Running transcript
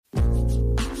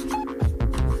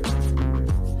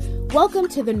Welcome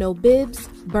to the No Bibs,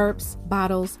 Burps,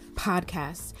 Bottles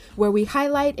podcast, where we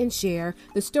highlight and share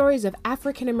the stories of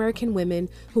African American women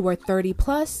who are 30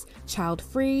 plus,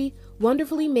 child-free,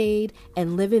 wonderfully made,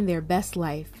 and living their best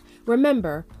life.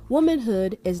 Remember,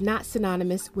 womanhood is not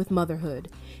synonymous with motherhood.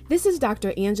 This is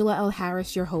Dr. Angela L.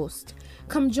 Harris, your host.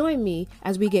 Come join me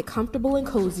as we get comfortable and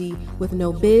cozy with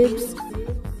no bibs,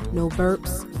 no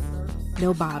burps,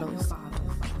 no bottles.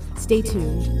 Stay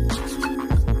tuned.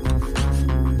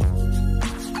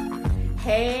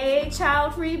 Hey,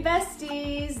 child-free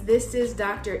besties. This is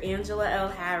Dr. Angela L.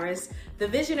 Harris, the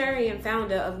visionary and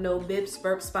founder of No Bibs,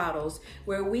 Burps, Bottles,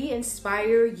 where we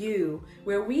inspire you,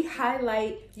 where we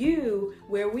highlight you,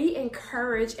 where we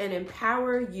encourage and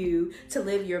empower you to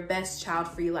live your best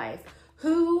child-free life.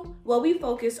 Who? Well, we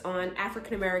focus on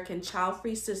African American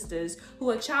child-free sisters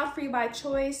who are child-free by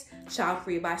choice,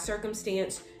 child-free by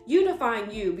circumstance. You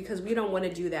define you because we don't want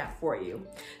to do that for you.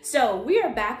 So we are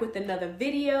back with another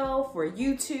video for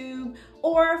YouTube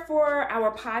or for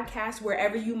our podcast,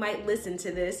 wherever you might listen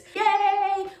to this.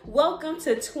 Yay! Welcome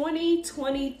to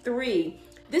 2023.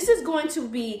 This is going to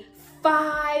be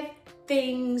 5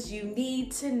 things you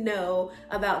need to know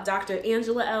about Dr.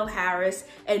 Angela L. Harris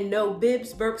and No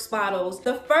Bibs, Burps, Bottles.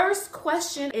 The first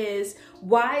question is,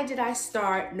 why did I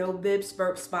start No Bibs,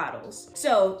 Burps, Bottles?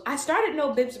 So I started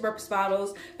No Bibs, Burps,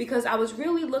 Bottles because I was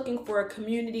really looking for a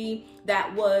community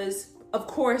that was, of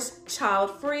course,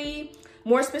 child-free,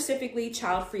 more specifically,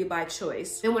 child-free by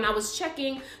choice. And when I was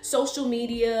checking social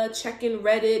media, checking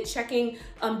Reddit, checking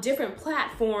different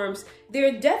platforms,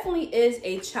 there definitely is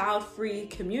a child-free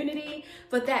community,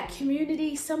 but that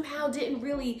community somehow didn't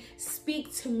really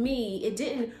speak to me. It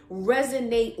didn't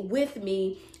resonate with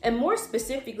me. And more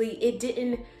specifically, it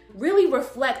didn't really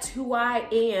reflect who I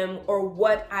am or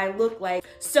what I look like.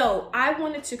 So I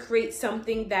wanted to create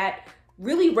something that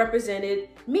really represented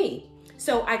me.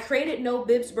 So I created No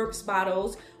Bibs, Burps,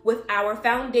 Bottles with our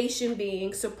foundation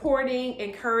being supporting,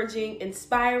 encouraging,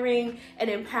 inspiring, and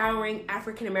empowering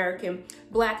African American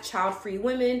Black child-free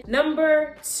women.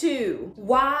 Number 2,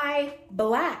 why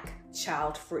Black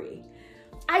child-free?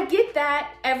 I get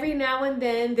that every now and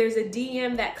then there's a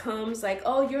DM that comes like,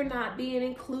 oh, you're not being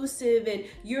inclusive and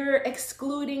you're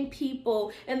excluding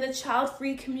people, and the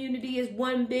child-free community is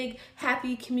one big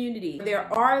happy community. There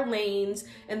are lanes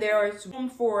and there is room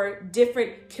for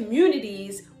different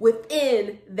communities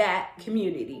within that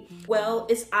community. Well,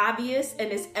 it's obvious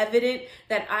and it's evident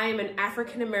that I am an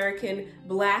African American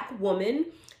Black woman,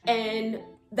 and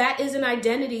that is an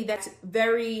identity that's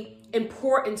very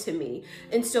important to me.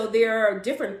 And so there are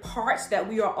different parts that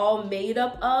we are all made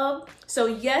up of. So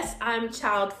yes, I'm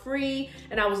child free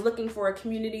and I was looking for a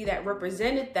community that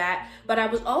represented that, but I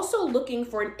was also looking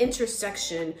for an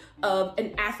intersection of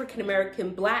an African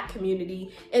American Black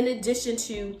community in addition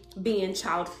to being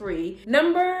child free.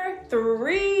 Number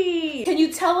 3, can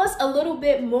you tell us a little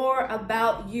bit more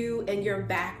about you and your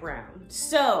background?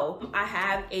 So I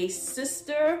have a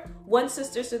sister, one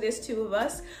sister, so there's 2 of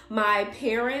us. My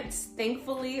parents,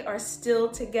 thankfully, are still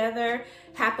together,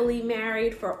 happily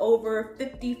married for over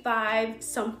 55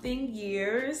 something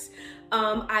years.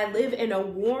 I live in a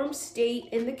warm state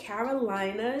in the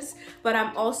Carolinas, but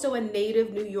I'm also a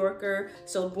native New Yorker,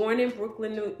 so born in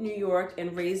Brooklyn, New York,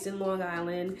 and raised in Long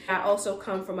Island. I also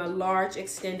come from a large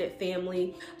extended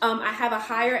family. I have a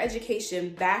higher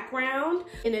education background.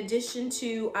 In addition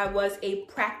to, I was a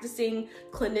practicing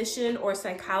clinician or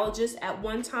psychologist at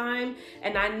one time,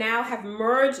 and I now have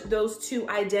merged those 2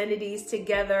 identities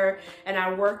together, and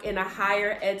I work in a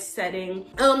higher ed setting.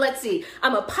 Let's see,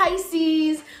 I'm a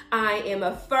Pisces. I am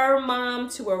a fur mom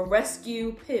to a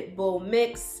rescue pit bull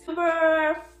mix.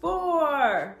 Number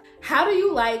 4, how do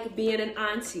you like being an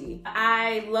auntie?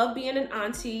 I love being an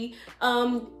auntie.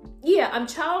 Yeah, I'm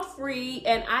child free,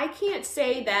 and I can't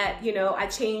say that, I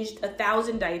changed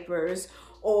 1,000 diapers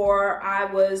or I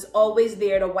was always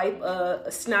there to wipe a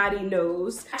snotty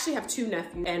nose. I actually have 2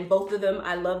 nephews, and both of them,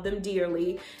 I love them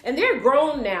dearly. And they're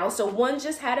grown now, so one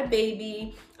just had a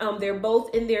baby. They're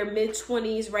both in their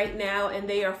mid-20s right now, and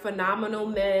they are phenomenal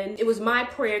men. It was my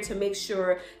prayer to make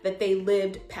sure that they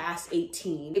lived past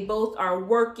 18. They both are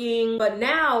working, but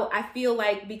now I feel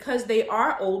like because they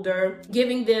are older,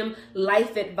 giving them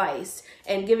life advice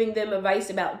and giving them advice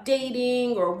about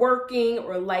dating or working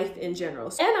or life in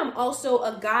general. And I'm also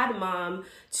a godmom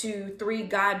to 3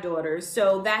 goddaughters,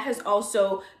 so that has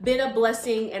also been a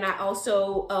blessing, and I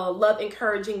also love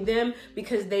encouraging them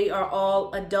because they are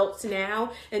all adults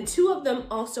now, and 2 of them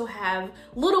also have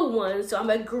little ones, so I'm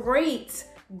a great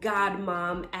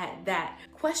godmom at that.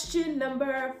 Question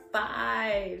number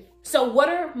 5. So what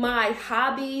are my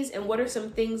hobbies and what are some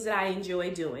things that I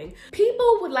enjoy doing?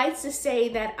 People would like to say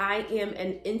that I am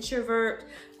an introvert.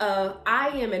 I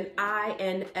am an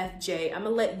INFJ. I'm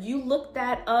gonna let you look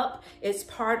that up. It's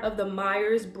part of the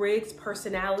Myers-Briggs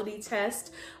personality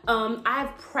test.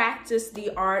 I've practiced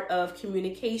the art of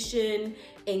communication,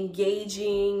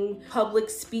 engaging,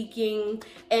 public speaking,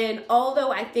 and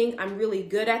although I think I'm really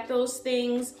good at those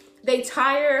things, they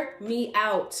tire me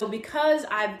out. So because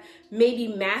I've maybe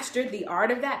mastered the art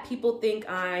of that, people think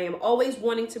I am always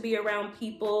wanting to be around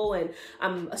people and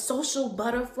I'm a social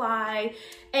butterfly.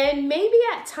 And maybe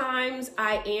at times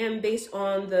I am, based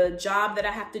on the job that I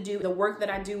have to do, the work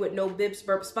that I do with No Bibs,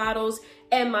 Burps, Bottles,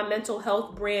 and my mental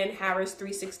health brand, Harris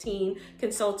 316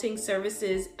 Consulting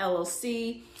Services,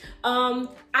 LLC.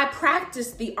 I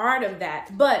practice the art of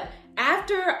that, but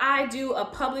after I do a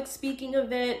public speaking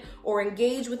event or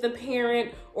engage with a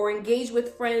parent or engage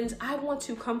with friends, I want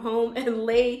to come home and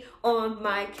lay on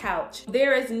my couch.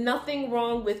 There is nothing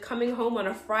wrong with coming home on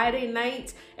a Friday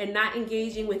night and not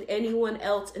engaging with anyone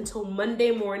else until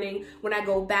Monday morning when I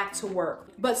go back to work.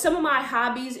 But some of my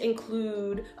hobbies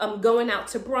include going out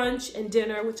to brunch and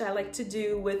dinner, which I like to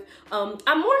do with,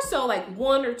 I'm more so like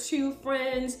 1 or 2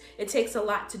 friends. It takes a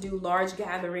lot to do large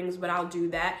gatherings, but I'll do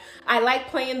that. I like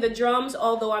playing the drums,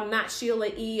 although I'm not Sheila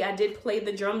E. I did play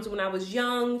the drums when I was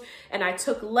young and I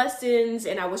took lessons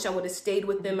and I wish I would have stayed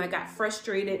with them. I got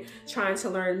frustrated trying to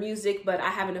learn music, but I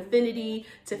have an affinity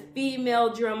to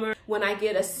female drummer. When I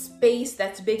get a space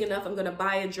that's big enough, I'm gonna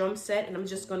buy a drum set and I'm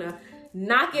just gonna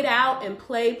knock it out and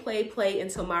play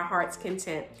until my heart's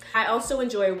content. I also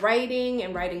enjoy writing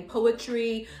and writing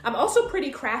poetry. I'm also pretty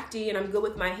crafty and I'm good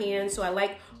with my hands, so I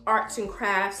like arts and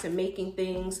crafts and making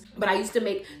things. But I used to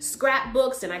make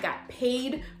scrapbooks and I got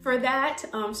paid for that,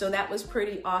 so that was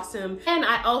pretty awesome. And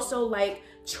I also like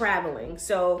traveling.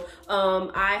 So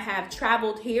I have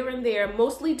traveled here and there,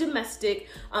 mostly domestic,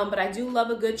 but I do love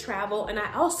a good travel, and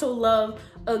I also love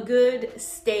a good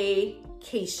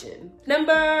staycation.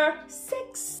 Number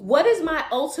 6, what is my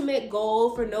ultimate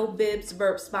goal for No Bibs,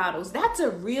 Burps, Bottles? That's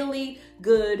a really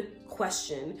good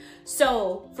question.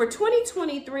 So for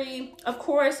 2023, of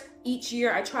course, each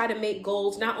year I try to make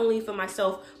goals, not only for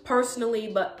myself personally,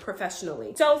 but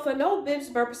professionally. So for No Bibs,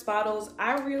 Burps, Bottles,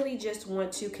 I really just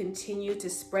want to continue to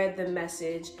spread the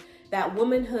message that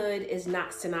womanhood is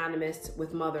not synonymous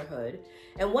with motherhood.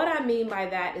 And what I mean by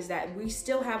that is that we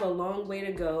still have a long way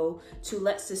to go to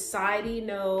let society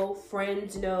know,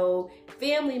 friends know,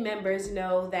 family members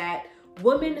know that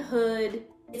womanhood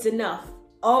is enough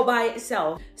all by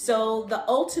itself. So the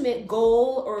ultimate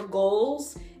goal or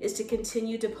goals is to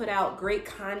continue to put out great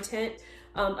content.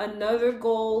 Another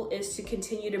goal is to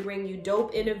continue to bring you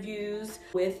dope interviews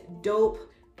with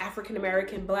dope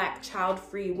African-American, Black,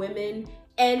 child-free women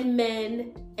and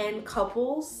men and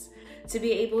couples, to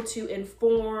be able to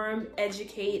inform,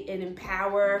 educate, and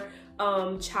empower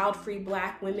child-free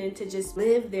Black women to just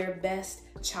live their best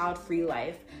child-free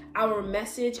life. Our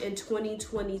message in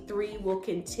 2023 will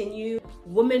continue.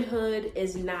 Womanhood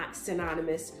is not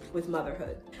synonymous with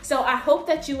motherhood. So I hope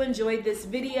that you enjoyed this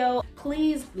video.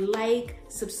 Please like,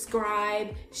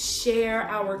 subscribe, share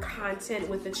our content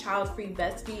with the Child-Free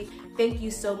Bestie. Thank you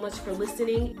so much for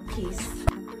listening. Peace.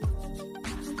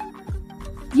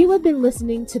 You have been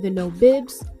listening to the No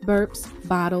Bibs, Burps,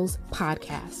 Bottles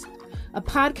podcast, a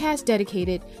podcast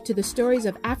dedicated to the stories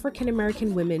of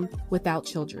African-American women without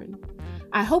children.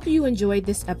 I hope you enjoyed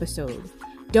this episode.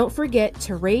 Don't forget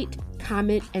to rate,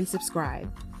 comment, and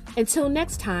subscribe. Until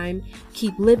next time,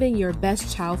 keep living your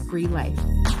best child-free life.